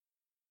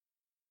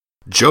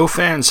Joe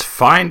fans,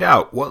 find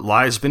out what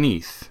lies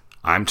beneath.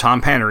 I'm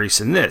Tom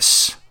Panarese, and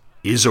this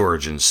is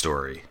Origin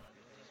Story.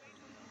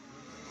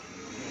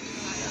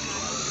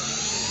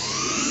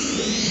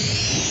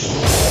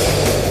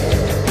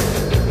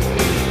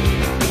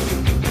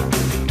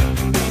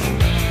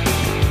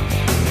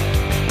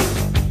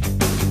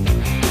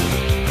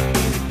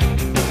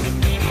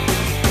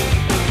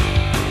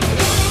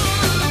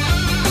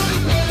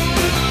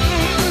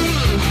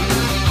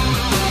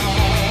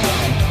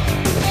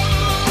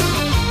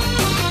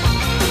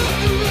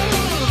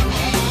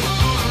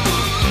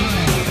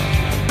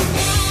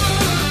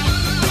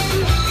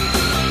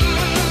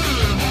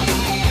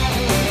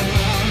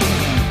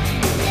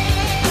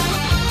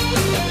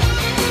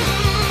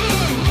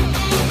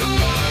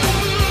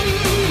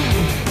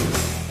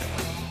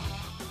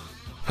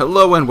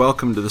 Hello and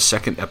welcome to the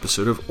second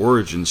episode of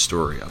Origin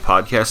Story, a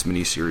podcast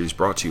miniseries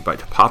brought to you by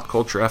Pop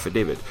Culture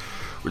Affidavit,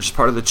 which is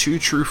part of the Two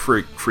True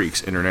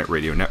Freaks Internet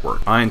Radio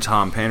Network. I'm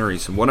Tom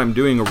Panarese, and what I'm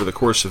doing over the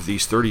course of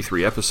these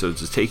 33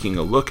 episodes is taking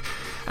a look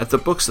at the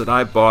books that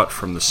I bought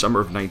from the summer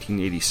of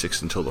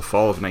 1986 until the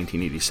fall of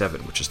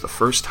 1987, which is the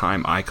first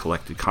time I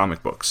collected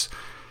comic books.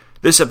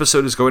 This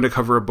episode is going to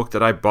cover a book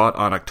that I bought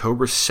on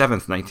October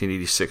 7th,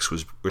 1986,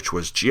 which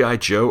was G.I.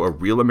 Joe, A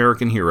Real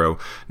American Hero,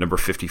 number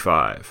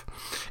 55.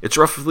 It's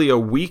roughly a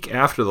week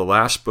after the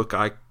last book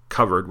I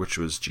covered, which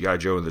was G.I.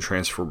 Joe and the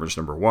Transformers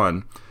number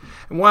 1.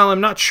 And while I'm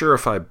not sure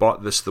if I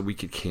bought this the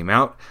week it came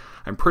out,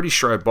 I'm pretty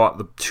sure I bought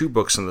the two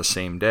books on the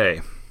same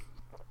day.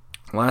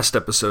 Last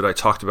episode, I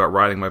talked about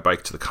riding my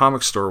bike to the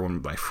comic store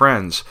with my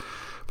friends,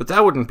 but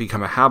that wouldn't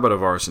become a habit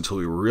of ours until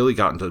we really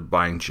got into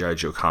buying G.I.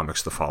 Joe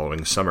comics the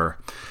following summer.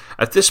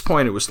 At this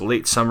point, it was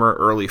late summer,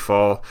 early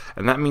fall,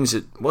 and that means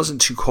it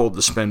wasn't too cold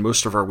to spend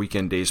most of our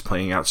weekend days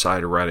playing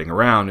outside or riding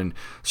around, and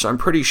so I'm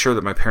pretty sure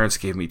that my parents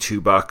gave me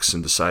 $2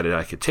 and decided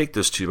I could take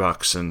those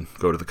 $2 and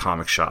go to the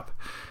comic shop.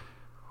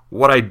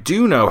 What I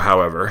do know,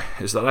 however,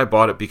 is that I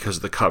bought it because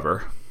the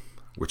cover,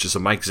 which is a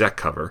Mike Zeck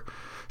cover,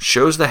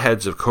 shows the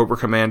heads of Cobra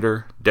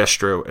Commander,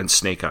 Destro, and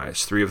Snake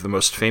Eyes, three of the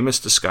most famous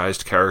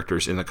disguised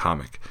characters in the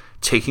comic,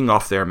 taking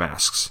off their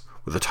masks,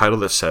 with a title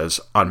that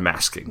says,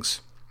 Unmaskings.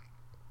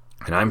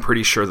 And I'm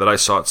pretty sure that I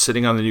saw it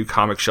sitting on the new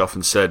comic shelf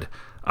and said,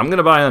 I'm going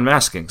to buy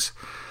Unmaskings.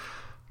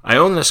 I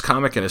own this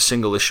comic in a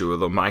single issue,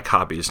 although my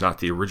copy is not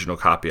the original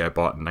copy I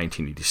bought in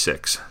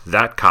 1986.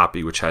 That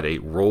copy, which had a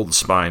rolled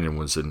spine and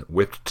was in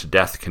whipped to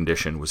death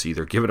condition, was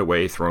either given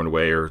away, thrown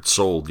away, or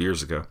sold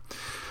years ago.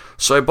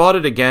 So I bought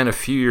it again a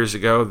few years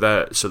ago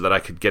so that I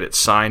could get it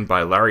signed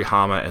by Larry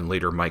Hama and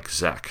later Mike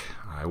Zeck.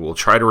 I will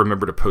try to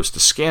remember to post a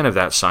scan of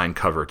that signed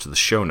cover to the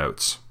show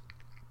notes.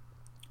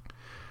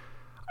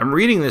 I'm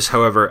reading this,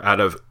 however, out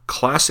of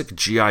Classic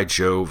G.I.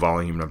 Joe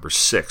Volume Number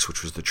 6,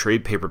 which was the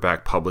trade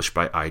paperback published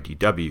by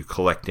IDW,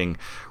 collecting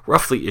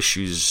roughly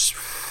issues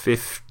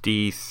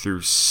 50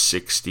 through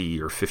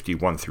 60 or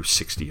 51 through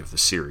 60 of the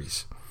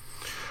series.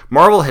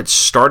 Marvel had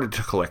started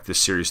to collect this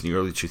series in the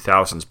early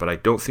 2000s, but I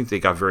don't think they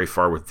got very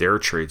far with their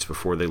trades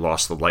before they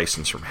lost the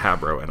license from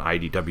Hasbro and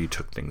IDW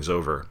took things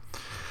over.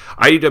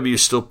 IDW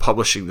is still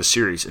publishing the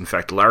series. In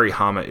fact, Larry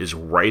Hama is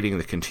writing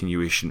the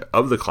continuation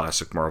of the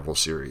classic Marvel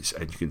series,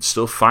 and you can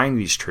still find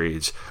these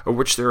trades, of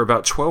which there are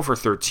about 12 or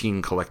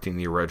 13 collecting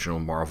the original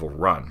Marvel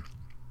run.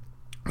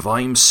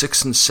 Volumes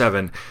 6 and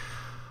 7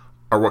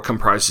 are what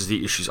comprises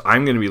the issues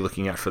I'm going to be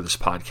looking at for this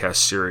podcast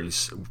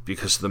series,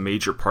 because the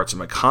major parts of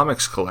my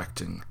comics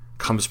collecting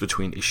comes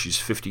between issues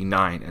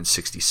 59 and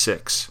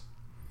 66.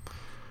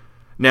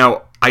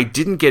 Now, I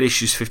didn't get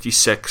issues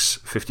 56,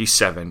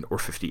 57, or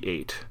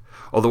 58.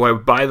 Although I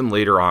would buy them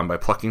later on by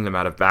plucking them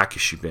out of back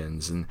issue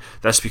bins, and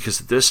that's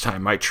because at this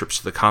time my trips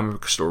to the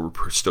comic store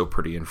were still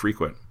pretty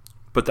infrequent.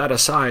 But that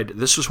aside,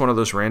 this was one of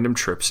those random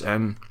trips,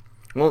 and,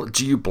 well,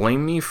 do you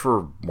blame me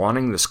for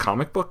wanting this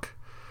comic book?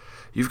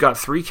 You've got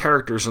three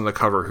characters on the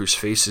cover whose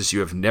faces you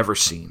have never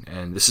seen,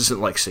 and this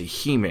isn't like, say,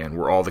 He-Man,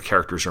 where all the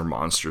characters are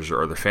monsters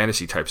or other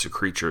fantasy types of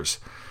creatures.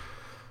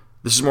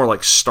 This is more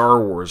like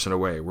Star Wars in a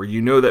way, where you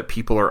know that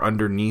people are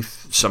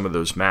underneath some of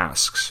those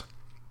masks.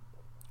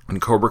 And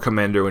Cobra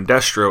Commando and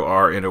Destro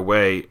are, in a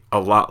way, a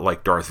lot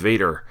like Darth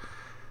Vader.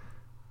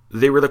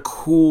 They were the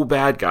cool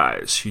bad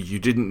guys who you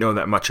didn't know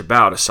that much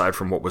about aside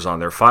from what was on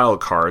their file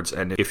cards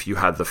and if you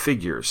had the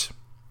figures.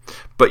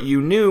 But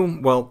you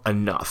knew, well,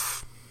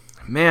 enough.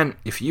 Man,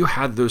 if you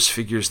had those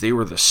figures, they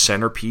were the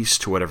centerpiece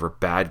to whatever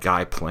bad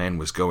guy plan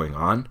was going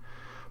on.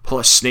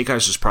 Plus, Snake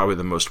Eyes was probably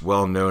the most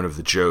well-known of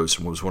the Joes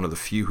and was one of the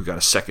few who got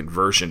a second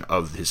version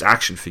of his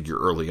action figure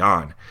early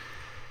on.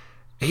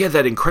 He had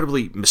that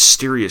incredibly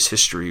mysterious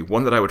history,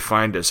 one that I would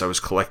find as I was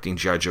collecting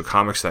G.I. Joe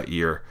comics that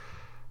year,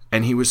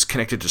 and he was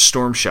connected to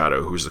Storm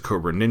Shadow, who was the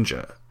Cobra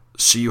Ninja.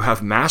 So you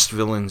have masked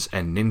villains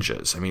and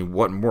ninjas. I mean,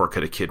 what more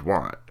could a kid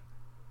want?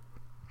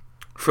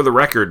 For the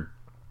record,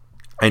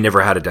 I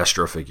never had a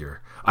Destro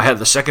figure. I had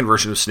the second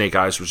version of Snake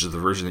Eyes, which is the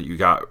version that you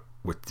got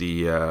with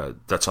the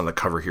that's on the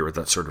cover here with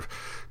that sort of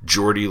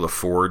Geordi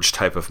LaForge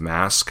type of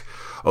mask.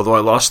 Although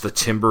I lost the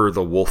Timber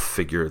the Wolf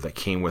figure that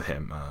came with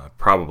him,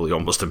 probably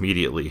almost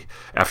immediately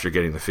after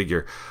getting the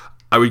figure.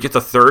 I would get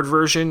the third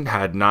version,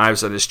 had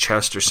knives on his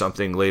chest or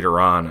something later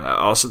on.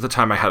 Also at the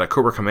time I had a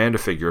Cobra Commander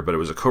figure, but it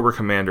was a Cobra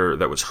Commander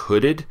that was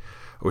hooded,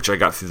 which I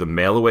got through the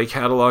mail-away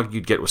catalog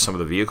you'd get with some of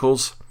the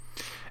vehicles.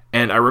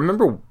 And I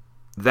remember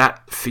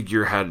that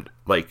figure had,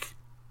 like,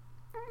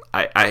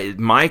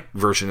 my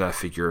version of that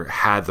figure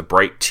had the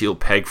bright teal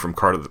peg from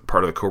part of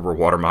the Cobra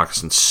water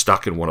moccasin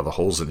stuck in one of the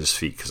holes in his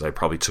feet because I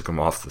probably took him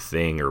off the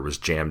thing or was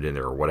jammed in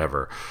there or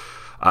whatever.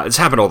 It's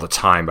happened all the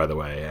time, by the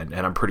way, and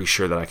I'm pretty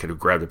sure that I could have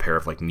grabbed a pair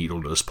of like needle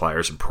nose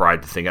pliers and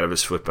pried the thing out of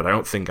his foot, but I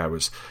don't think I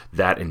was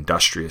that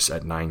industrious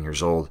at 9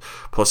 years old.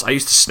 Plus, I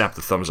used to snap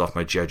the thumbs off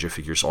my G.I. Joe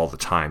figures all the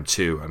time,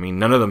 too. I mean,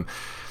 none of them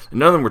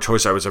were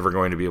toys I was ever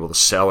going to be able to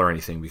sell or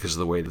anything because of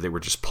the way that they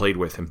were just played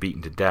with and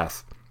beaten to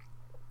death.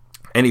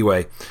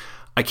 Anyway,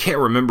 I can't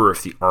remember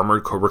if the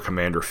Armored Cobra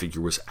Commander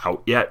figure was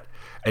out yet,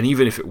 and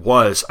even if it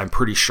was, I'm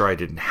pretty sure I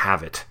didn't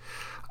have it.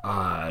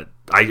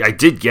 I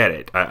did get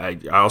it. I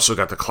also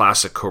got the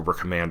classic Cobra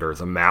Commander,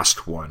 the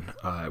masked one,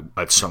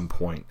 at some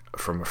point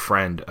from a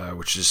friend,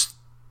 which is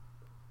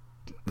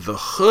the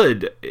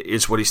hood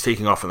is what he's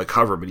taking off on the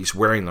cover, but he's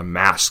wearing the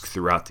mask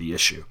throughout the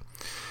issue.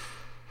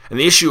 And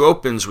the issue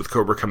opens with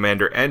Cobra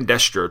Commander and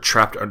Destro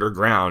trapped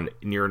underground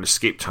near an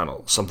escape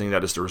tunnel, something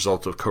that is the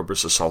result of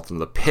Cobra's assault in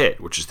the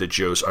Pit, which is the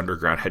Joe's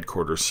underground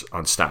headquarters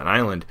on Staten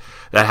Island.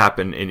 That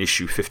happened in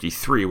issue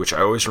 53, which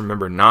I always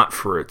remember not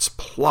for its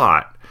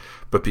plot,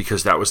 but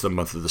because that was the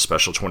month of the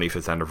special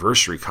 25th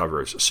anniversary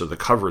covers, so the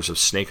covers of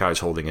Snake Eyes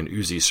holding an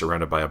Uzi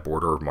surrounded by a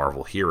border of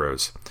Marvel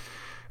heroes.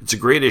 It's a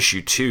great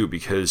issue, too,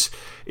 because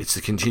it's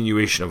the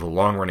continuation of a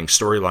long-running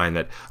storyline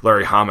that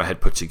Larry Hama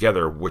had put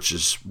together, which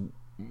is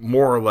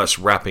more or less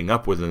wrapping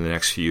up within the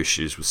next few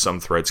issues, with some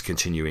threads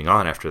continuing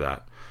on after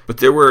that. But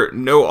there were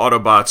no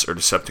Autobots or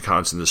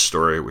Decepticons in this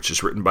story, which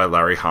is written by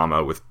Larry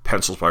Hama, with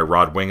pencils by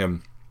Rod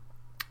Wingham,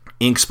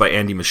 inks by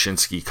Andy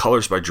Mashinsky,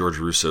 colors by George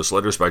Russos,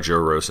 letters by Joe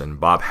Rosen.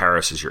 Bob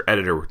Harris is your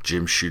editor, with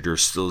Jim Shooter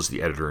still as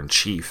the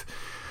editor-in-chief.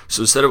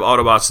 So instead of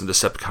Autobots and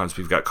Decepticons,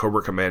 we've got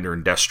Cobra Commander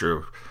and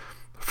Destro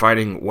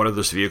fighting one of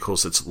those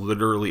vehicles that's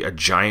literally a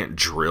giant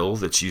drill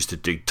that's used to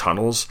dig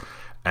tunnels,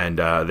 and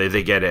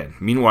they get in.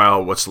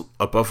 Meanwhile, what's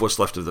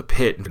left of the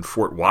Pit in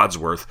Fort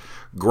Wadsworth,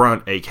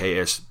 Grunt,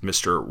 a.k.a.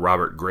 Mr.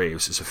 Robert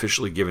Graves, is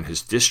officially given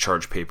his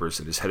discharge papers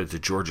and is headed to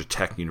Georgia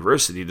Tech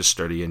University to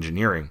study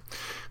engineering.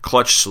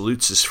 Clutch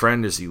salutes his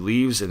friend as he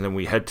leaves, and then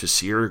we head to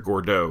Sierra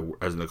Gordo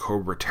as in the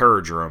Cobra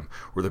Terrordrome,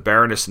 where the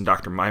Baroness and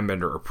Dr.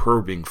 Mindbender are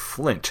probing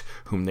Flint,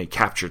 whom they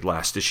captured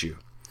last issue.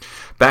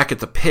 Back at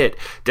the Pit,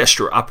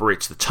 Destro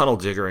operates the tunnel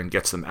digger and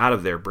gets them out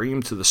of there, bringing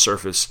them to the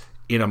surface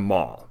in a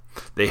mall.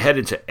 They head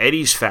into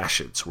Eddie's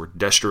Fashions, where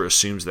Destro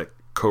assumes that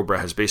Cobra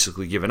has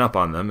basically given up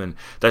on them, and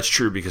that's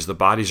true because the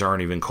bodies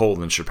aren't even cold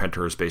and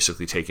Serpentor has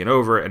basically taken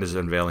over and is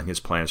unveiling his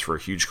plans for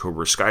a huge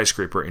Cobra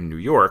skyscraper in New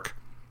York.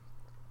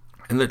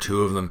 And the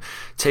two of them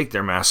take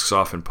their masks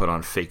off and put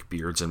on fake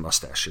beards and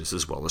mustaches,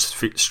 as well as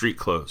street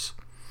clothes.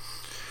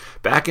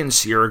 Back in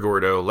Sierra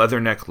Gordo,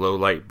 Leatherneck,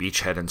 Lowlight,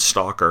 Beachhead, and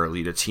Stalker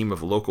lead a team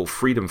of local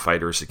freedom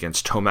fighters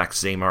against Tomac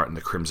Zaymart and the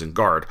Crimson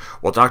Guard,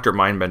 while Dr.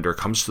 Mindbender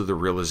comes to the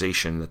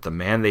realization that the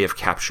man they have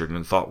captured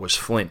and thought was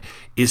Flint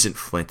isn't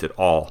Flint at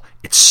all.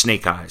 It's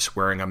Snake Eyes,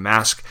 wearing a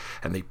mask,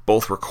 and they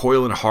both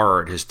recoil in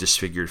horror at his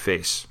disfigured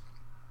face.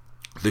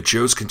 The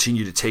Joes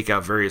continue to take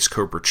out various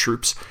Cobra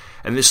troops,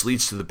 and this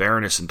leads to the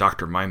Baroness and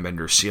Dr.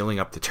 Mindbender sealing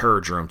up the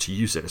Terrordrome to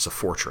use it as a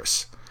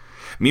fortress.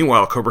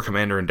 Meanwhile, Cobra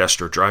Commander and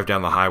Destro drive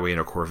down the highway in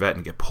a Corvette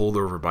and get pulled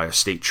over by a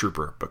state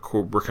trooper, but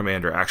Cobra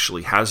Commander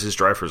actually has his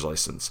driver's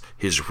license,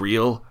 his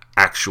real,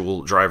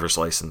 actual driver's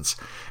license,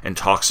 and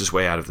talks his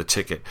way out of the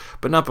ticket,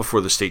 but not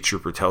before the state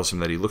trooper tells him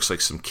that he looks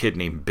like some kid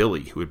named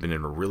Billy who had been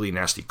in a really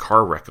nasty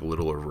car wreck a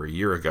little over a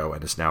year ago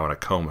and is now in a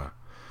coma.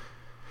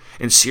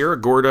 In Sierra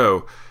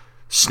Gordo,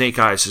 Snake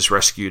Eyes is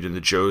rescued and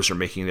the Joes are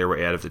making their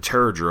way out of the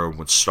Terrordrome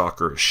when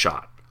Stalker is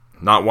shot.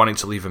 Not wanting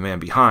to leave a man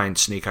behind,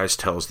 Snake Eyes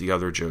tells the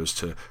other Joes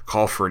to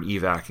call for an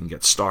evac and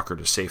get Stalker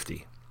to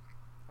safety.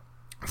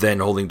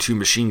 Then, holding two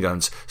machine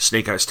guns,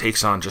 Snake Eyes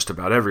takes on just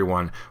about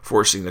everyone,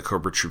 forcing the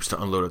Cobra troops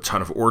to unload a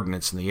ton of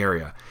ordnance in the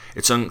area.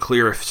 It's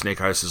unclear if Snake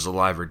Eyes is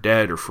alive or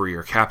dead, or free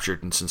or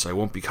captured, and since I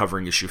won't be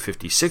covering issue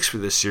 56 for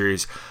this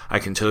series, I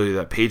can tell you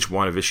that page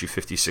 1 of issue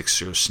 56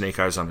 shows Snake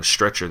Eyes on a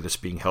stretcher that's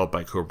being held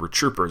by Cobra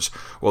troopers,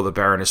 while the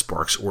Baroness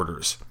barks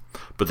orders.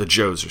 But the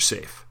Joes are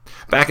safe.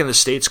 Back in the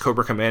States,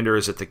 Cobra Commander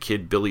is at the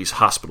kid Billy's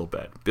hospital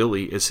bed.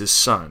 Billy is his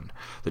son.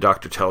 The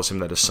doctor tells him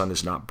that his son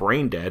is not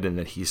brain dead and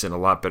that he's in a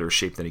lot better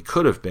shape than he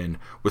could have been,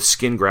 with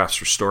skin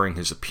grafts restoring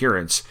his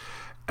appearance,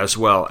 as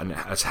well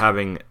as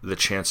having the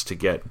chance to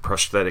get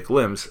prosthetic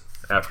limbs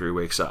after he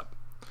wakes up.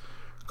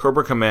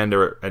 Cobra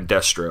Commander and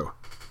Destro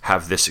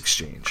have this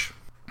exchange.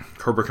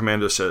 Cobra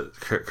Commander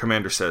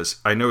says,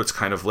 "I know it's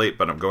kind of late,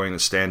 but I'm going to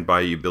stand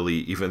by you, Billy,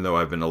 even though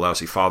I've been a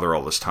lousy father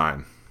all this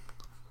time."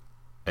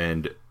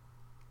 And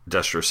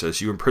Destro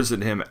says, "You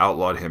imprisoned him,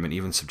 outlawed him, and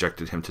even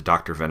subjected him to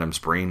Dr. Venom's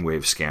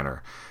brainwave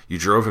scanner. You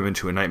drove him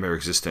into a nightmare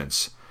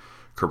existence."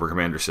 Cobra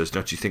Commander says,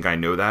 "Don't you think I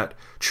know that?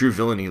 True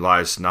villainy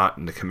lies not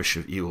in the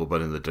commission of evil,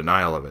 but in the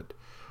denial of it.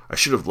 I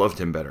should have loved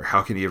him better.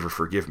 How can he ever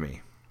forgive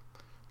me?"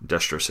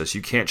 Destro says,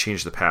 "You can't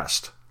change the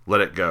past.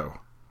 Let it go.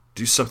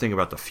 Do something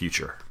about the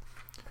future."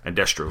 And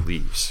Destro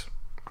leaves.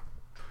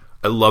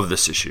 I love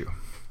this issue.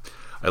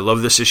 I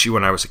love this issue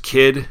when I was a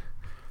kid,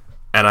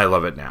 and I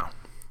love it now.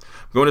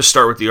 I'm going to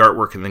start with the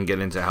artwork and then get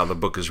into how the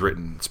book is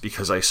written. It's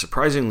because I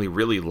surprisingly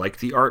really like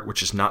the art,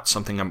 which is not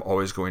something I'm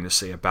always going to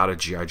say about a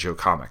G.I. Joe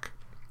comic.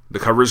 The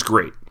cover is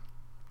great.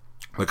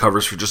 The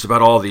covers for just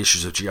about all the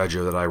issues of G.I.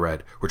 Joe that I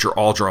read, which are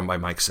all drawn by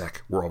Mike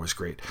Zeck, were always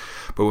great.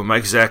 But when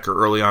Mike Zeck, or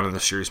early on in the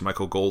series,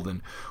 Michael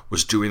Golden,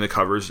 was doing the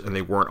covers and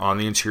they weren't on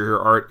the interior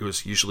art, it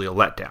was usually a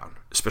letdown,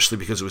 especially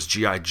because it was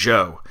G.I.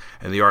 Joe,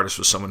 and the artist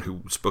was someone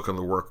whose book on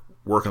the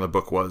work on the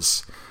book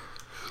was,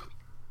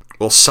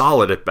 well,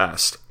 solid at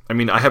best. I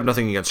mean, I have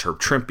nothing against Herb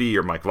Trimpe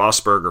or Mike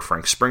Vosberg or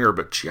Frank Springer,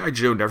 but G.I.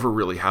 Joe never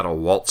really had a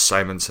Walt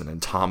Simonson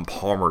and Tom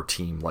Palmer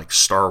team like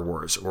Star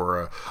Wars, or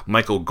a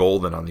Michael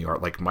Golden on the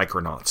art like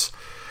Micronauts.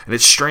 And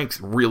its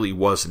strength really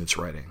was in its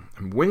writing.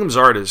 And Wingham's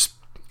art is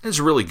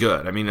really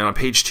good. I mean, on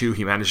page 2,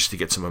 he manages to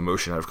get some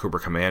emotion out of Cobra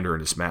Commander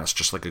and his mask,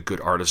 just like a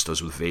good artist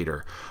does with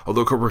Vader.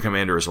 Although Cobra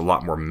Commander is a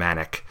lot more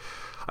manic.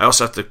 I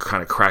also have to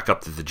kind of crack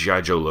up that the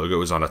G.I. Joe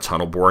logo is on a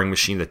tunnel boring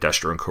machine that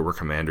Destro and Cobra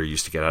Commander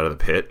used to get out of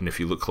the pit. And if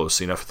you look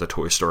closely enough at the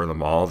toy store in the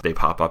mall, they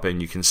pop up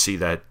and you can see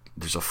that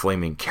there's a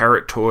flaming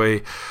carrot toy.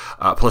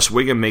 Plus,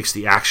 Wiggum makes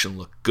the action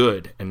look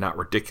good and not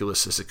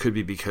ridiculous as it could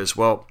be because,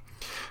 well,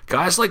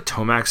 guys like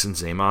Tomax and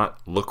Xamot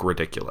look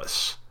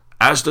ridiculous,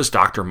 as does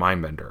Dr.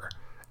 Mindbender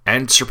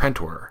and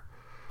Serpentor.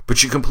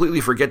 But you completely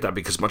forget that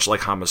because much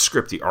like Hama's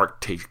script, the art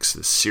takes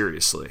this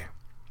seriously.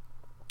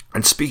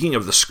 And speaking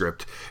of the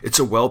script, it's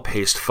a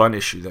well-paced, fun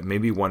issue that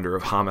made me wonder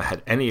if Hama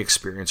had any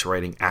experience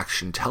writing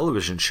action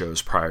television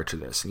shows prior to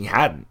this, and he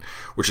hadn't,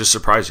 which is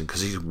surprising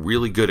because he's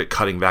really good at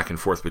cutting back and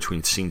forth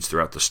between scenes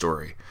throughout the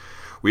story.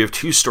 We have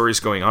 2 stories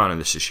going on in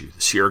this issue, the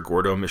Sierra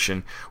Gordo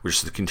mission, which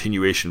is the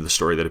continuation of the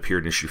story that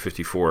appeared in issue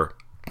 54,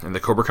 and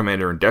the Cobra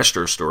Commander and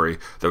Destro story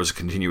that was a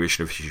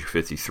continuation of issue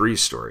 53's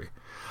story.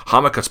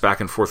 Hama cuts back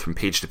and forth from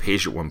page to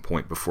page at one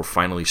point before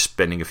finally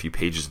spending a few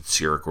pages in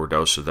Sierra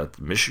Gordo so that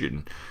the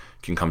mission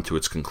can come to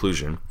its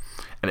conclusion,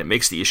 and it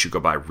makes the issue go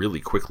by really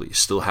quickly,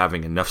 still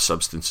having enough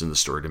substance in the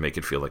story to make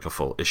it feel like a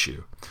full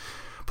issue.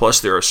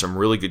 Plus, there are some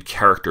really good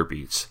character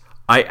beats.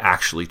 I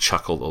actually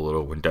chuckled a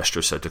little when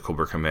Destro said to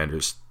Cobra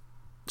Commanders,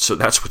 "So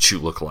that's what you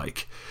look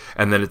like."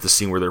 And then at the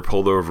scene where they're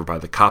pulled over by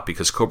the cop,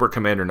 because Cobra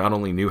Commander not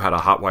only knew how to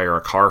hotwire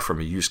a car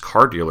from a used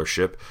car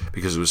dealership,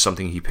 because it was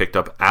something he picked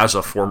up as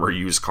a former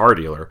used car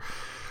dealer,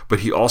 but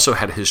he also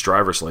had his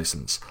driver's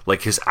license,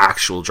 like his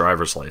actual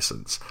driver's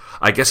license.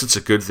 I guess it's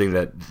a good thing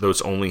that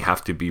those only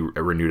have to be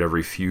renewed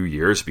every few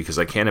years, because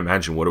I can't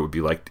imagine what it would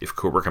be like if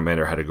Cobra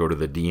Commander had to go to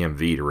the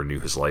DMV to renew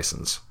his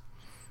license.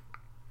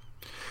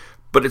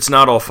 But it's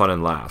not all fun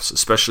and laughs,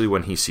 especially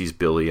when he sees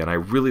Billy, and I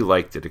really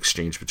like that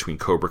exchange between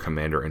Cobra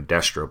Commander and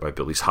Destro by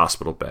Billy's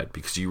hospital bed,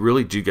 because you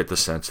really do get the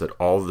sense that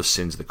all of the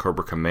sins that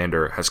Cobra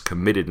Commander has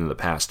committed in the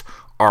past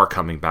are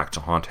coming back to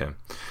haunt him.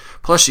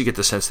 Plus, you get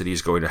the sense that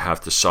he's going to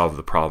have to solve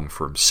the problem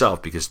for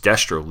himself, because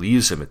Destro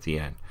leaves him at the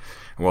end.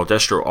 And while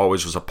Destro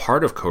always was a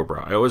part of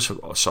Cobra, I always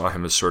saw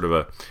him as sort of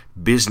a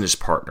business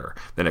partner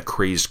than a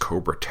crazed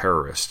Cobra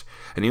terrorist,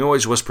 and he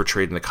always was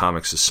portrayed in the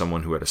comics as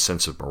someone who had a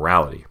sense of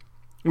morality.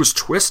 It was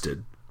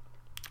twisted,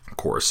 of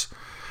course,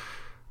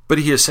 but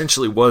he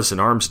essentially was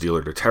an arms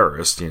dealer to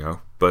terrorists,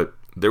 but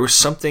there was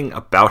something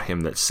about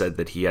him that said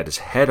that he had his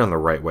head on the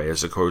right way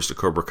as opposed to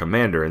Cobra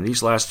Commander, and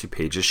these last 2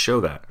 pages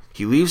show that.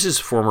 He leaves his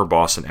former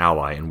boss and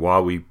ally, and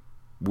while we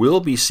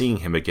will be seeing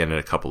him again in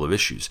a couple of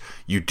issues,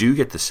 you do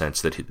get the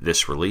sense that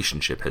this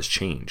relationship has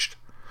changed.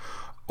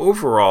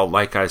 Overall,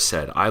 like I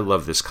said, I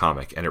love this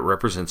comic, and it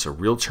represents a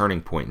real turning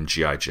point in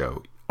G.I.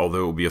 Joe,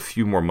 although it will be a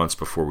few more months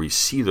before we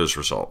see those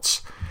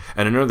results,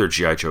 and another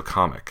G.I. Joe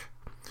comic.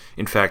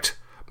 In fact,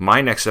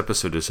 my next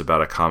episode is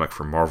about a comic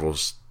from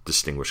Marvel's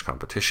distinguished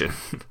competition.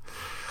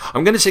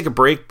 I'm going to take a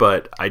break,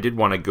 but I did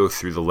want to go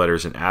through the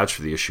letters and ads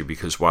for the issue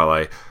because while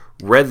I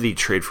read the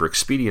trade for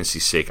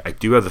expediency's sake, I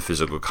do have the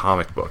physical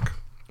comic book.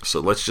 So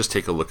let's just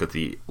take a look at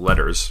the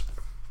letters,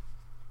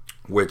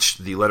 which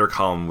the letter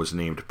column was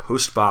named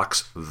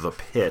Postbox The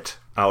Pit.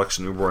 Alex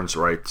Newborns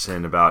writes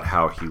in about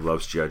how he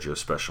loves G.I. Joe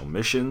Special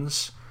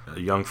Missions. A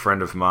young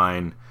friend of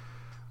mine,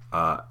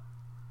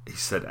 he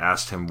said,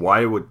 asked him,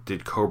 why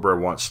did Cobra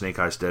want Snake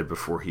Eyes dead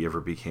before he ever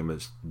became a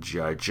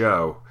G.I.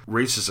 Joe?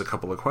 Raises a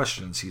couple of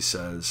questions. He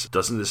says,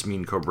 doesn't this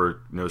mean Cobra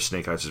knows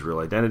Snake Eyes' real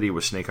identity?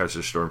 Was Snake Eyes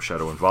or Storm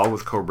Shadow involved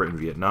with Cobra in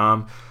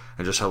Vietnam?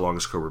 And just how long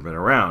has Cobra been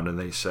around? And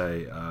they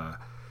say,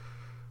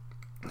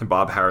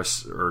 Bob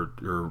Harris, or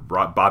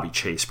Bobby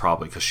Chase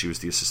probably, because she was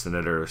the assistant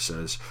editor,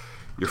 says,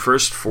 your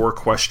first 4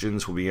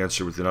 questions will be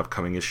answered with an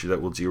upcoming issue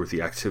that will deal with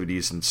the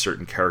activities and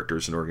certain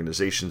characters and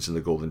organizations in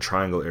the Golden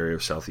Triangle area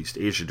of Southeast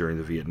Asia during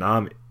the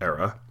Vietnam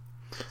era.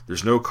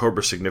 There's no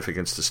Cobra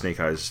significance to Snake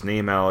Eyes'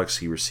 name, Alex.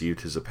 He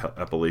received his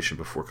appellation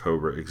before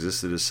Cobra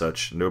existed as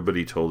such.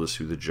 Nobody told us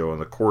who the Joe on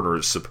the corner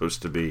is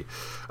supposed to be.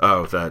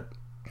 Oh, that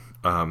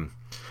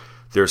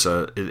there's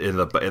in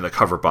the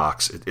cover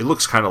box. It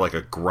looks kind of like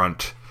a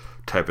grunt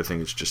type of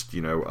thing. It's just,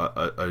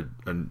 a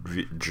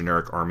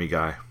generic army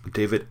guy.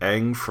 David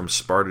Eng from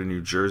Sparta,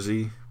 New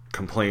Jersey,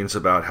 complains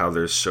about how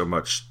there's so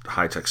much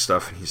high-tech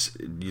stuff, and he's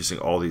using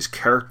all these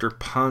character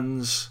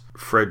puns.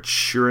 Fred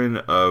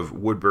Sheeran of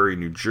Woodbury,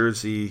 New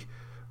Jersey,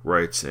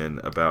 writes in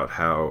about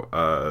how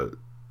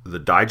the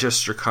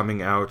digests are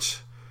coming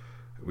out.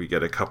 We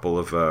get a couple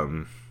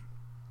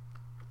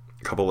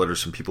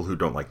letters from people who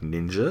don't like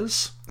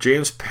ninjas.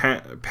 James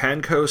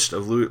Pancoast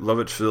of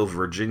Lovettsville,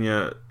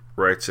 Virginia,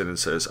 writes in and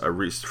says,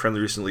 a friend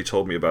recently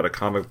told me about a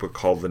comic book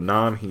called The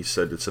Nam. He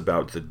said it's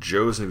about the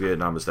Joes in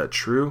Vietnam. Is that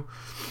true?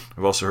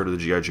 I've also heard of the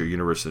G.I. Joe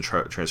universe and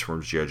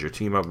Transformers G.I. Joe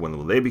team up. When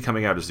will they be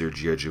coming out? Is there a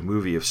G.I. Joe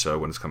movie? If so,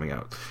 when it's coming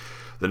out?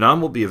 The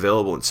Nam will be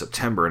available in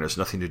September and has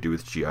nothing to do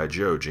with G.I.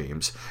 Joe,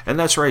 James. And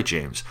that's right,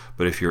 James.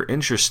 But if you're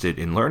interested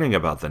in learning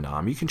about the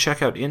Nam, you can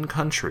check out In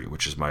Country,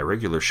 which is my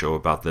regular show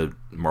about the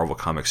Marvel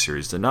Comics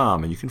series The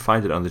Nam, and you can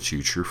find it on the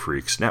Two True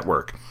Freaks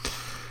network.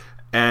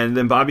 And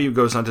then Bobby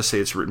goes on to say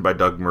it's written by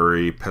Doug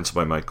Murray, penciled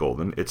by Mike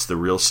Golden. It's the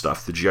real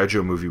stuff. The G.I.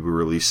 Joe movie will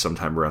release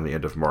sometime around the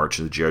end of March,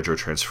 and the G.I. Joe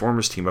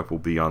Transformers team-up will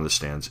be on the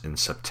stands in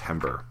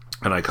September.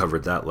 And I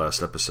covered that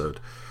last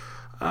episode.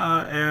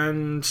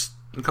 And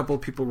a couple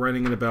of people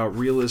writing in about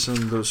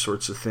realism, those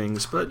sorts of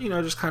things. But,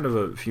 just kind of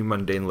a few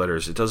mundane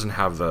letters. It doesn't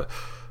have the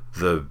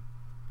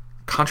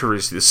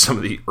controversy that some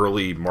of the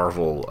early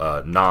Marvel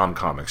Nam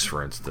comics,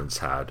 for instance,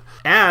 had.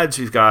 Ads,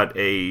 we've got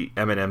a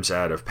M&M's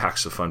ad of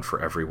Packs of Fun for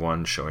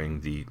Everyone,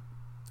 showing the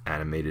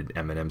animated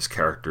M&M's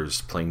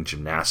characters playing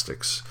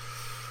gymnastics.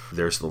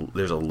 There's a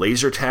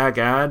laser tag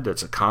ad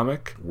that's a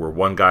comic where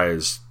one guy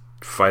is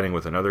fighting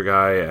with another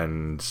guy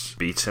and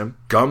beats him.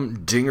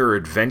 Gumdinger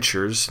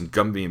Adventures and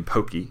Gumby and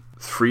Pokey.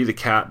 Free the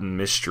Cat and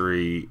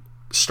Mystery,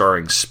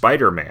 starring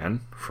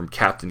Spider-Man from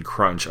Captain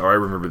Crunch. Oh, I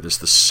remember this.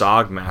 The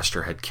Sog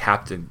Master had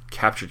captured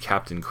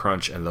Captain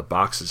Crunch, and the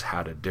boxes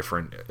had a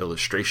different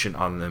illustration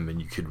on them,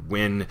 and you could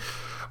win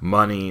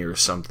money or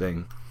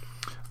something.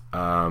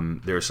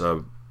 There's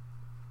a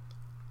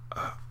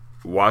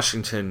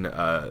Washington,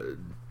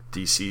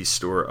 D.C.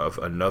 store of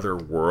Another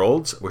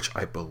World, which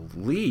I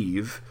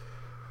believe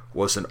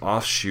was an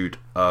offshoot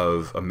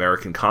of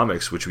American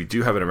Comics, which we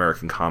do have an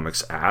American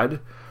Comics ad.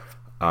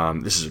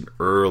 This is an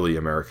early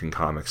American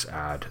Comics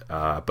ad.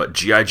 But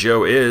G.I.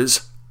 Joe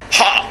is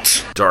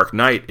hot. Dark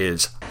Knight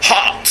is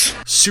hot.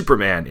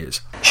 Superman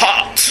is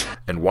hot.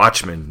 And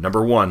Watchmen,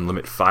 #1,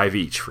 limit 5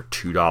 each for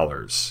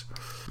 $2.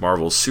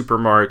 Marvel's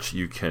Supermart,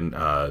 you can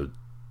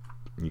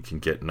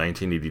get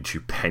 1982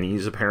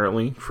 pennies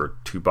apparently for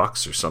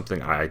 $2 or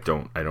something. I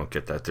don't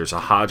get that. There's a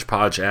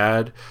Hodgepodge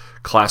ad,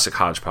 classic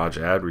Hodgepodge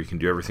ad, where you can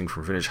do everything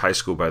from finish high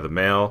school by the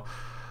mail.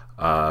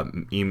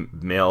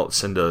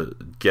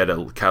 Get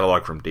a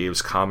catalog from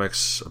Dave's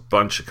Comics, a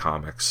bunch of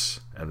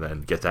comics, and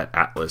then get that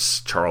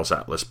Charles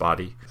Atlas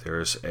body.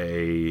 There's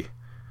a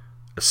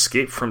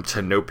Escape from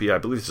Tenopia. I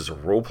believe this is a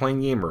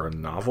role-playing game or a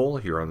novel.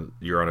 You're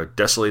on a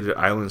desolated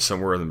island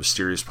somewhere on the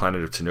mysterious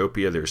planet of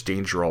Tenopia. There's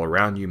danger all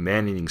around you,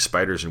 man-eating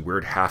spiders and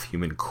weird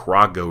half-human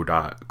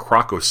crocosides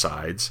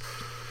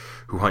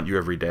who hunt you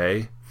every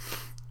day.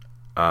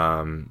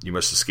 You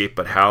must escape,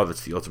 but how?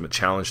 That's the ultimate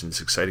challenge in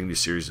this exciting new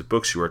series of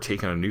books. You are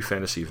taken on a new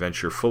fantasy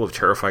adventure full of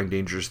terrifying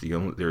dangers.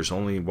 There's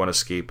only one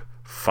escape.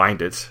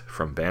 Find it,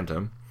 from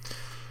Bantam.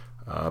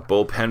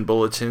 Bullpen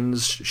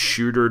Bulletins.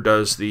 Shooter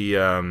does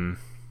the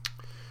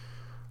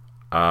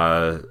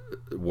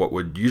what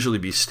would usually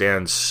be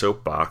Stan's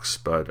soapbox,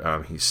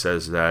 but he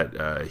says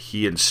that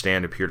he and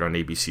Stan appeared on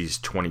ABC's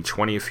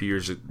 2020 a few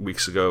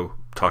weeks ago,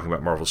 talking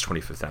about Marvel's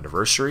 25th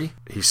anniversary.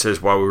 He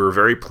says, while we were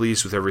very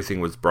pleased with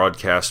everything was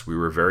broadcast, we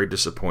were very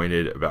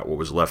disappointed about what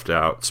was left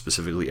out,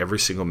 specifically every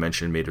single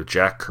mention made of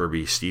Jack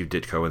Kirby, Steve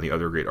Ditko, and the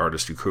other great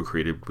artists who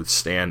co-created with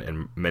Stan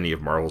and many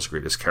of Marvel's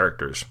greatest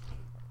characters.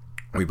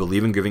 We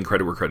believe in giving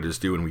credit where credit is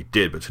due, and we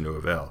did, but to no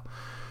avail.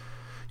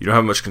 You don't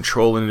have much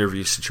control in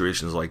interview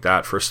situations like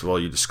that. First of all,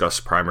 you discuss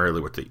primarily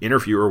what the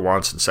interviewer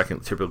wants, and second,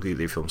 typically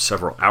they film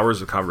several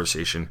hours of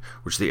conversation,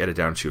 which they edit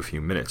down to a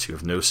few minutes. You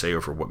have no say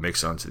over what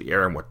makes it onto the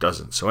air and what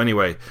doesn't. So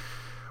anyway,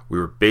 we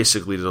were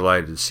basically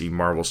delighted to see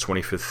Marvel's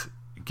 25th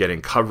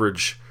getting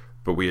coverage,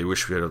 but we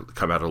wish we had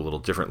come out a little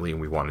differently,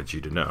 and we wanted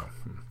you to know.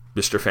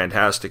 Mr.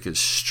 Fantastic is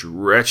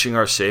stretching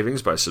our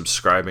savings by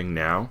subscribing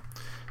now.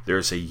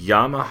 There's a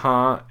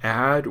Yamaha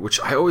ad, which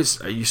we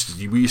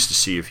used to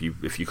see if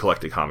you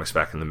collected comics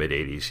back in the mid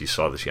 '80s. You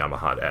saw this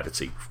Yamaha ad.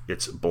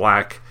 It's a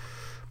black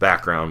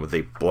background with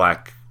a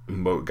black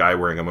guy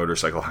wearing a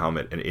motorcycle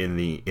helmet, and in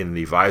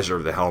the visor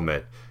of the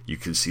helmet you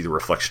can see the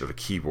reflection of a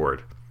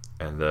keyboard.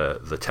 And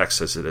the text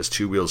says it has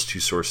 2 wheels, 2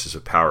 sources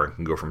of power, and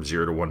can go from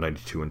 0 to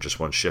 192 in just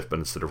one shift. But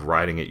instead of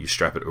riding it, you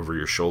strap it over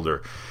your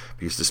shoulder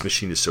because this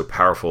machine is so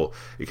powerful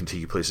it can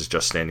take you places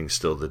just standing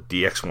still. The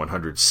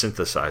DX100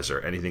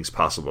 synthesizer, anything's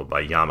possible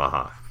by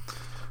Yamaha.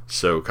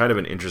 So kind of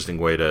an interesting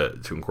way to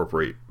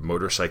incorporate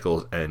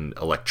motorcycles and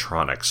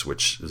electronics,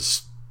 which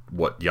is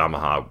what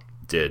Yamaha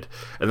did.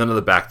 And then on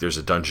the back there's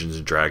a Dungeons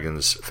and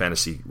Dragons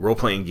fantasy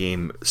role-playing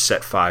game,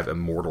 Set 5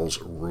 Immortals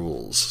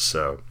Rules.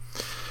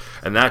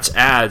 And that's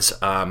ads.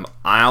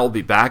 I'll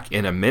be back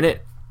in a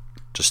minute.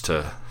 just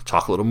to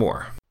talk a little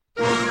more.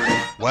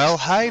 Well,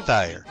 hey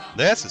there.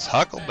 This is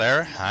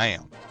Huckleberry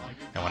Ham.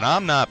 And when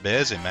I'm not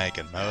busy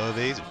making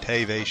movies or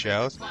TV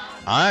shows,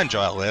 I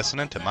enjoy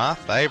listening to my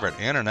favorite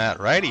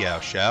internet radio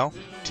show,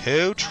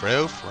 Two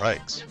True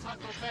Freaks.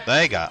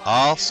 They got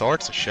all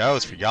sorts of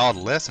shows for y'all to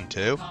listen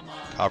to,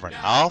 covering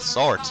all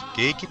sorts of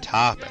geeky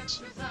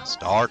topics.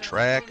 Star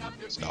Trek,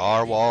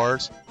 Star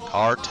Wars,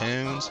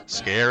 cartoons,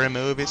 scary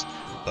movies,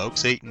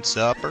 folks eating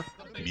supper,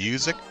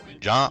 music,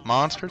 giant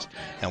monsters,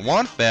 and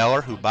one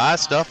feller who buys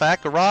stuff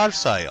at garage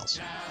sales.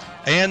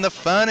 And the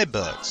funny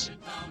books.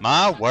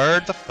 My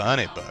word, the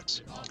funny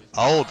books.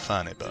 Old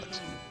funny books.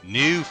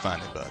 New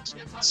funny books.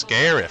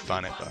 Scary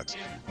funny books.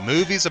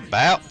 Movies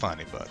about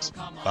funny books.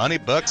 Funny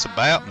books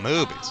about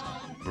movies.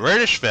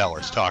 British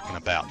fellers talking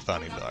about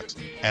funny books.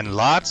 And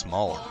lots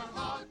more.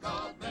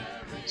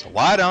 So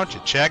why don't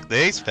you check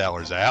these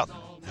fellers out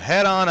and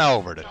head on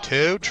over to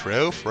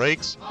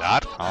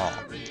twotruefreaks.com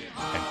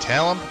and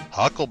tell them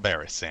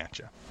Huckleberry sent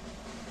you.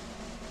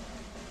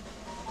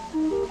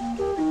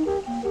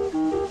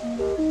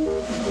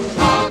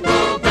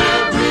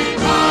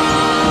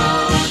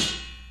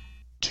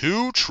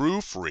 Two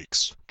True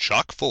Freaks,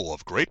 chock full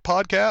of great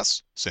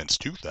podcasts since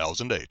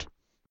 2008.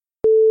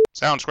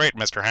 Sounds great,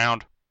 Mr.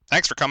 Hound.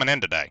 Thanks for coming in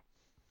today.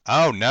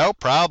 Oh, no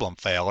problem,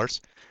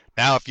 fellers.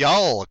 Now, if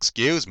y'all'll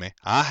excuse me,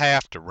 I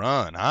have to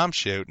run. I'm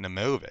shooting a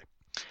movie.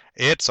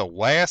 It's a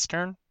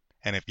western,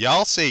 and if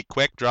y'all see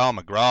Quick Draw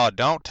McGraw,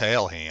 don't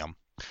tell him.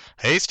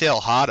 He's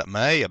still hot at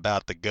me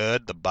about the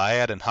good, the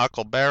bad, and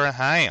Huckleberry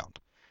Hound.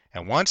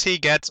 And once he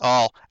gets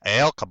all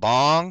El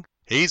Kabong,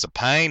 he's a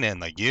pain in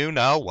the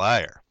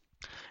you-know-where.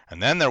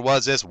 And then there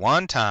was this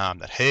one time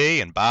that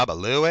he and Baba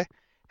Louie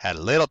had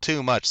a little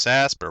too much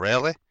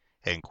sarsaparilla,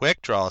 and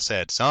Quick Draw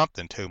said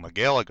something to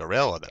Magilla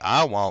Gorilla that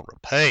I won't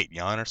repeat,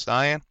 you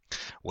understand?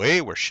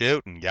 We were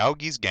shooting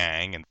Yogi's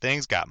gang, and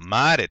things got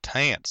mighty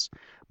tense.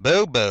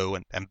 Boo Boo,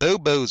 and Boo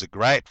Boo's a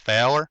great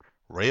feller,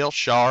 real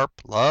sharp,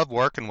 love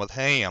working with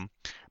him.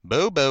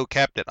 Boo Boo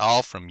kept it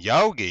all from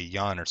Yogi, you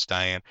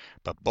understand,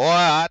 but boy,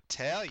 I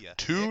tell you.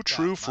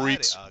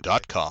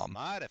 TwoTrueFreaks.com.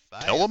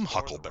 Tell them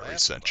Huckleberry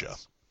sent you.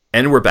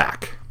 And we're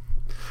back.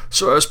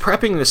 So I was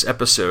prepping this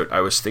episode,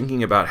 I was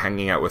thinking about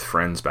hanging out with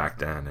friends back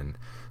then, and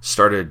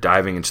started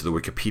diving into the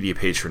Wikipedia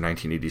page for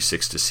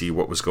 1986 to see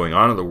what was going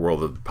on in the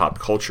world of pop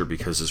culture,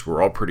 because as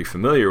we're all pretty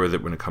familiar with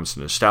it when it comes to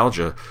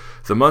nostalgia,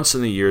 the months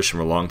and the years from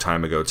a long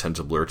time ago tend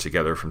to blur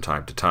together from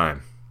time to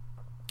time.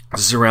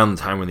 This is around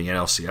the time when the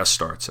NLCS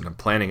starts, and I'm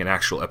planning an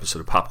actual episode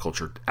of Pop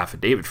Culture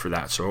Affidavit for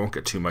that, so I won't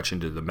get too much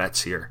into the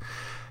Mets here,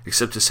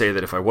 except to say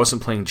that if I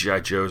wasn't playing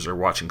G.I. Joes or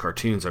watching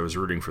cartoons, I was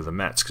rooting for the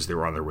Mets because they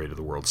were on their way to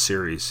the World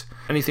Series.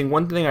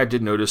 One thing I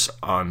did notice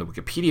on the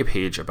Wikipedia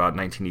page about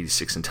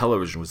 1986 in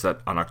television was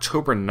that on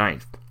October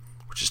 9th,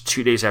 which is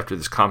 2 days after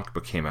this comic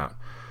book came out,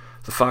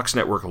 the Fox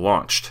network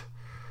launched.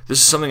 This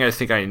is something I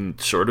think I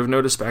sort of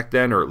noticed back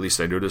then, or at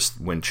least I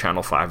noticed when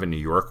Channel 5 in New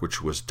York, which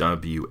was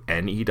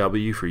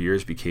WNEW for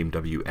years, became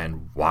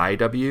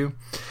WNYW.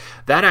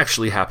 That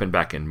actually happened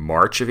back in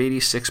March of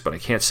 86, but I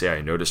can't say I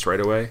noticed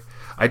right away.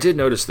 I did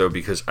notice, though,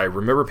 because I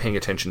remember paying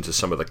attention to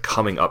some of the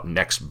coming up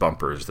next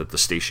bumpers that the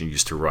station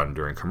used to run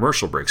during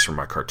commercial breaks for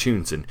my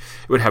cartoons, and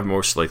it would have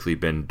most likely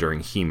been during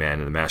He-Man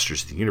and the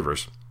Masters of the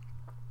Universe,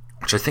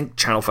 which I think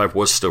Channel 5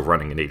 was still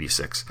running in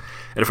 86.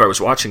 And if I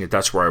was watching it,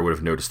 that's where I would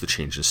have noticed the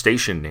change in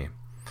station name.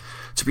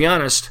 To be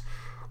honest,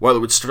 while it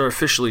would start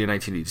officially in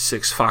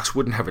 1986, Fox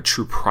wouldn't have a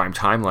true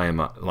primetime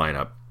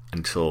lineup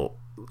until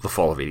the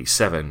fall of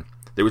 87.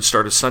 They would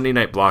start a Sunday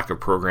night block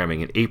of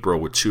programming in April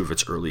with two of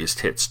its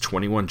earliest hits,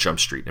 21 Jump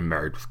Street and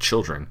Married with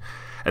Children,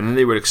 and then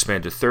they would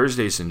expand to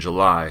Thursdays in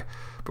July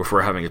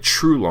before having a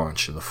true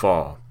launch in the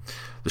fall.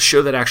 The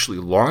show that actually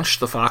launched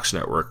the Fox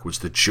network was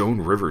The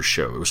Joan Rivers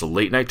Show. It was a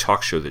late-night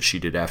talk show that she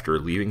did after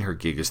leaving her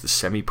gig as the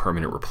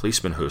semi-permanent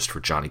replacement host for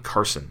Johnny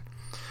Carson.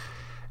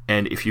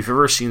 And if you've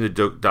ever seen the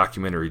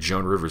documentary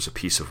Joan Rivers, A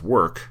Piece of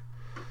Work,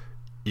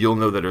 you'll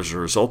know that as a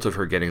result of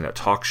her getting that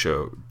talk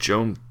show,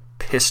 Joan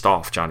pissed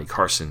off Johnny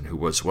Carson, who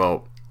was,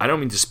 well, I don't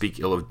mean to speak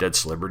ill of dead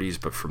celebrities,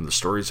 but from the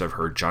stories I've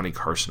heard, Johnny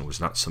Carson was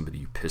not somebody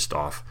you pissed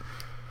off.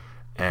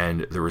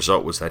 And the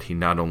result was that he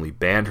not only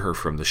banned her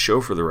from the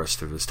show for the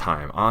rest of his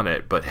time on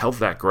it, but held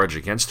that grudge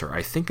against her,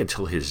 I think,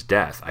 until his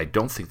death. I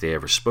don't think they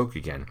ever spoke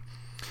again.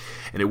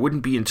 And it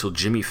wouldn't be until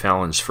Jimmy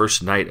Fallon's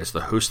first night as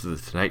the host of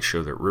The Tonight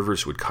Show that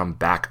Rivers would come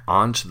back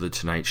onto The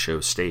Tonight Show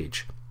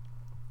stage.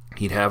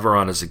 He'd have her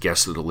on as a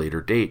guest at a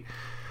later date,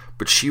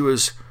 but she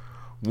was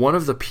one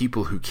of the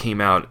people who came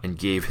out and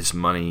gave him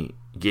money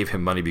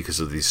because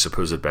of these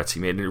supposed bets he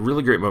made. And a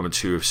really great moment,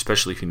 too,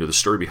 especially if you know the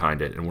story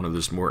behind it, and one of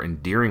those more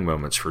endearing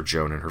moments for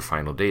Joan in her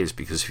final days,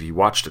 because if you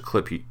watched a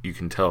clip, you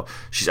can tell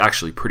she's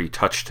actually pretty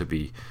touched to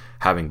be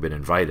having been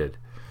invited.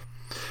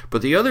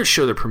 But the other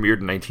show that premiered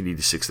in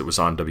 1986 that was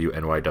on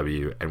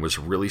WNYW and was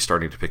really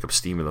starting to pick up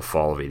steam in the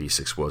fall of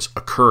 86 was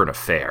A Current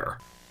Affair.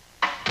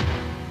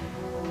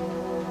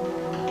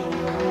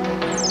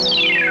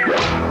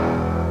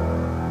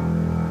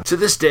 To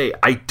this day,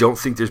 I don't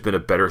think there's been a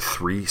better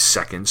 3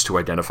 seconds to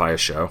identify a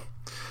show.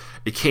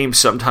 It came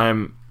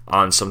sometime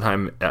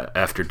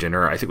after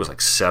dinner. I think it was like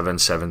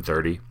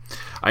 7:30.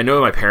 I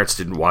know my parents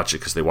didn't watch it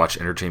because they watched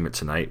Entertainment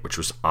Tonight, which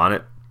was on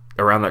it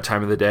around that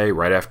time of the day,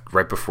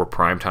 right before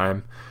prime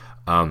time,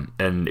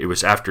 and it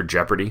was after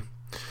Jeopardy.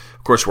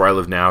 Of course, where I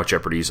live now,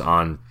 Jeopardy's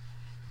on.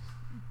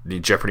 The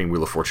Jeopardy and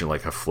Wheel of Fortune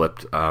have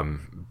flipped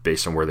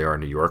based on where they are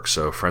in New York.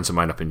 So friends of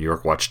mine up in New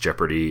York watch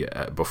Jeopardy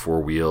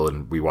before Wheel,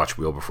 and we watch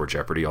Wheel before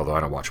Jeopardy, although I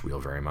don't watch Wheel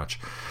very much.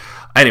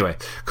 Anyway,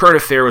 Current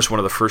Affair was one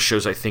of the first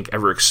shows I think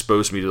ever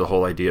exposed me to the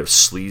whole idea of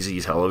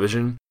sleazy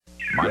television.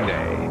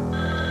 Monday,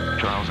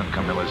 Charles and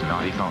Camilla's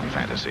Naughty Phone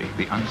Fantasy,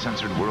 the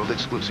uncensored world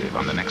exclusive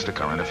on the next to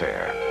Current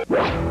Affair.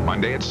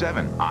 Monday at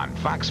 7 on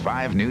Fox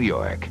 5 New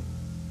York.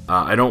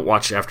 I don't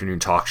watch afternoon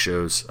talk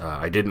shows.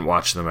 I didn't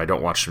watch them. I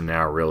don't watch them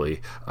now,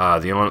 really.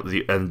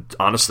 And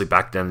honestly,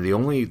 back then, the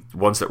only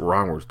ones that were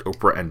on were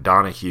Oprah and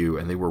Donahue,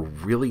 and they were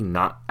really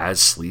not as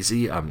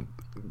sleazy.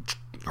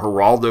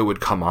 Geraldo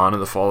would come on in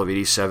the fall of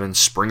 '87.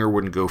 Springer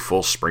wouldn't go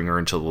full Springer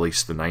until at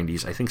least the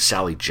 '90s. I think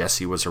Sally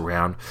Jesse was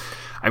around.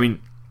 I mean,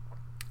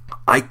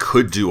 I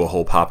could do a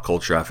whole Pop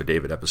Culture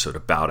Affidavit episode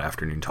about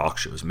afternoon talk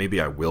shows. Maybe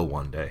I will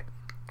one day.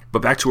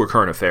 But back to A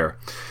Current Affair.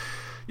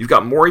 You've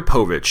got Maury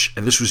Povich,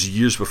 and this was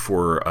years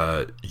before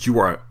You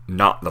Are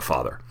Not the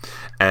Father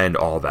and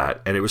all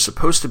that. And it was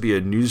supposed to be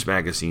a news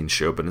magazine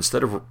show, but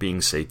instead of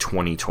being, say,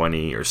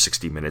 20/20 or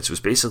 60 Minutes, it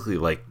was basically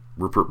like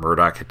Rupert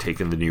Murdoch had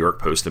taken the New York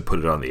Post and put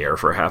it on the air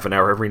for a half an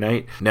hour every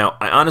night. Now,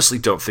 I honestly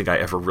don't think I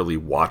ever really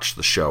watched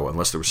the show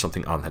unless there was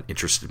something on that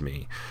interested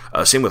me.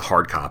 Same with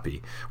Hard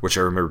Copy, which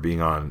I remember being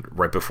on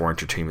right before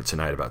Entertainment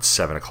Tonight, about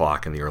 7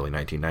 o'clock in the early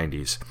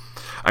 1990s.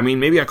 I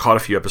mean, maybe I caught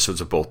a few episodes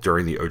of both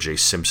during the O.J.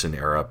 Simpson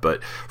era,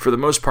 but for the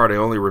most part, I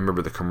only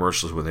remember the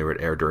commercials when they would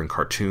air during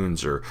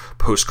cartoons or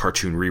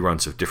post-cartoon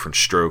reruns of Different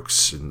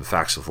Strokes and The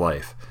Facts of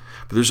Life.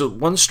 But there's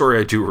one story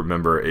I do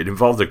remember. It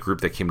involved a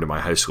group that came to my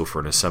high school for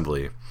an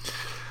assembly.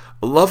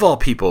 Love All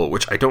People,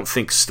 which I don't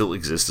think still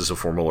exists as a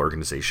formal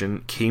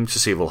organization, came to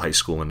Sayville High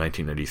School in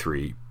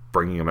 1993,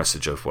 bringing a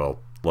message of, well,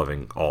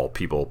 loving all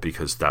people,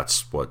 because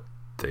that's what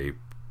they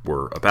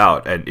were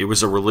about. And it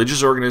was a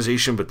religious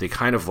organization, but they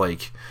kind of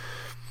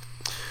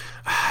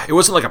it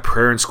wasn't like a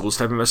prayer in schools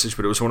type of message,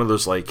 but it was one of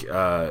those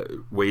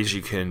ways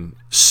you can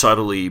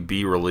subtly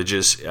be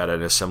religious at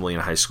an assembly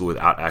in high school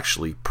without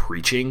actually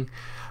preaching.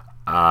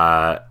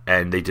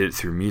 And they did it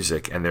through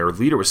music. And their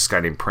leader was this guy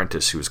named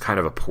Prentice, who was kind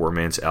of a poor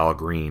man's Al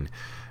Green.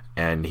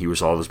 And he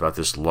was always about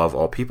this love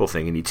all people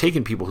thing. And he'd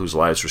taken people whose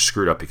lives were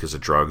screwed up because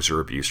of drugs or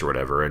abuse or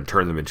whatever and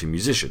turned them into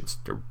musicians.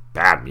 They're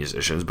bad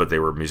musicians, but they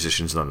were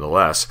musicians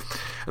nonetheless.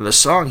 And the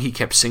song he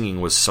kept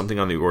singing was something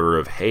on the order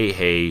of, "Hey,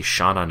 hey,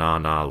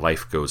 sha-na-na-na,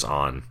 life goes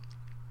on."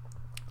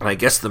 And I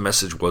guess the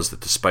message was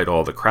that despite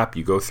all the crap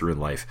you go through in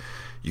life,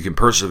 you can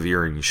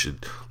persevere and you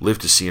should live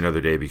to see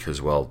another day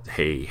because, well,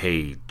 hey,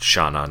 hey,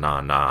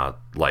 sha-na-na-na,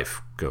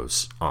 life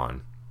goes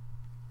on.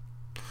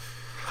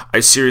 I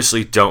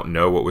seriously don't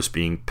know what was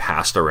being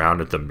passed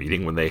around at the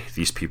meeting when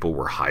these people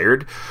were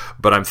hired,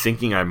 but I'm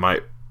thinking I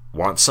might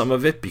want some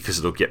of it because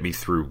it'll get me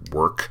through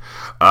work.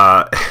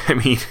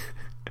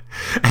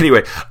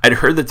 Anyway, I'd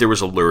heard that there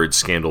was a lurid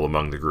scandal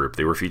among the group.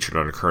 They were featured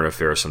on A Current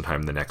Affair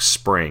sometime the next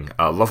spring.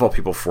 Love All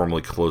People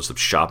formally closed up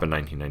shop in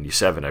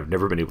 1997. I've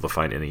never been able to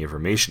find any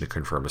information to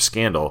confirm a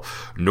scandal,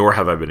 nor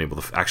have I been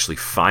able to actually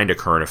find A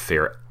Current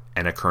Affair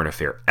and A Current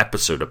Affair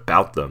episode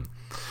about them.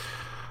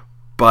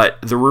 But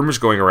the rumors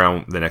going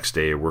around the next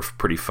day were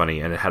pretty funny,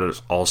 and it had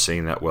us all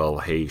saying that, well,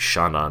 hey,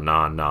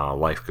 sha-na-na-na,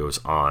 life goes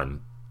on,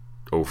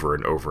 over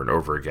and over and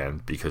over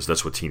again, because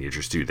that's what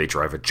teenagers do. They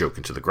drive a joke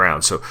into the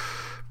ground. So,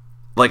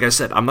 like I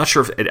said, I'm not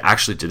sure if it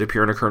actually did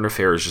appear in A Current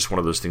Affair. It's just one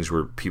of those things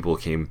where people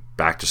came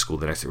back to school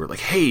the next day and were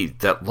like, hey,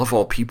 that Love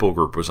All People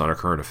group was on A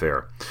Current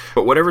Affair.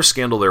 But whatever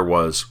scandal there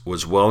was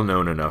well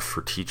known enough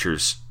for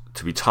teachers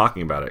to be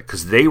talking about it,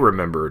 because they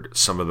remembered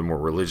some of the more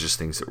religious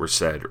things that were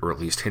said, or at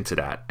least hinted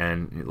at.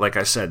 And like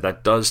I said,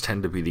 that does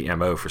tend to be the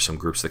MO for some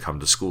groups that come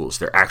to schools.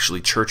 They're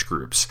actually church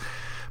groups,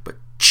 but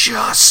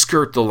just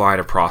skirt the line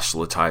of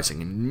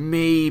proselytizing, and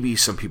maybe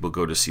some people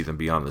go to see them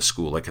beyond the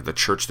school, like at the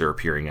church they're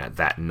appearing at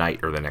that night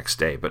or the next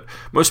day. But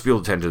most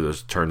people tend to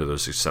turn to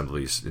those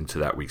assemblies into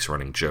that week's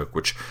running joke,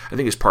 which I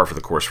think is par for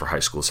the course for high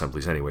school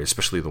assemblies anyway,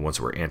 especially the ones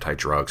that were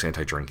anti-drugs,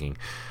 anti-drinking.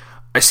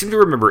 I seem to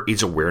remember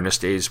AIDS Awareness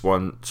Days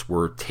ones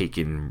were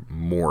taken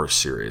more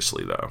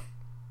seriously, though.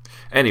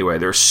 Anyway,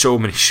 there are so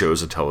many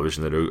shows on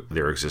television that owe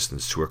their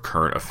existence to A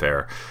Current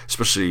Affair,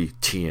 especially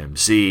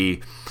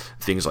TMZ,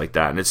 things like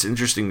that. And it's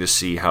interesting to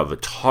see how the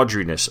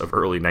tawdriness of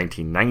early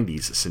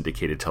 1990s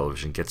syndicated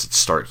television gets its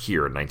start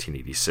here in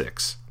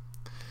 1986.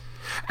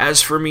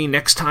 As for me,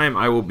 next time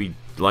I will be,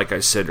 like I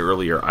said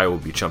earlier, I will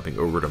be jumping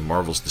over to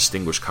Marvel's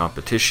Distinguished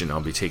Competition.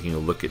 I'll be taking a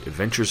look at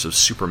Adventures of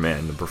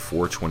Superman number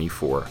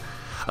 424.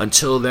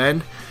 Until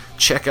then,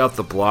 check out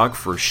the blog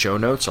for show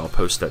notes. I'll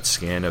post that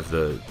scan of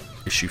the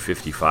issue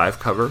 55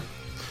 cover.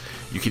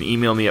 You can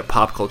email me at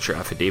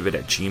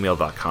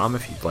popcultureaffidavit@gmail.com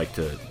if you'd like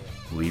to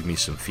leave me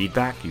some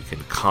feedback. You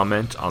can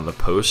comment on the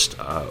post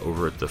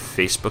over at the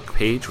Facebook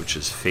page, which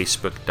is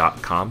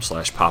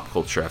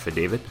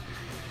facebook.com/popcultureaffidavit.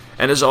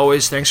 And as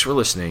always, thanks for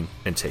listening,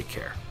 and take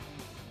care.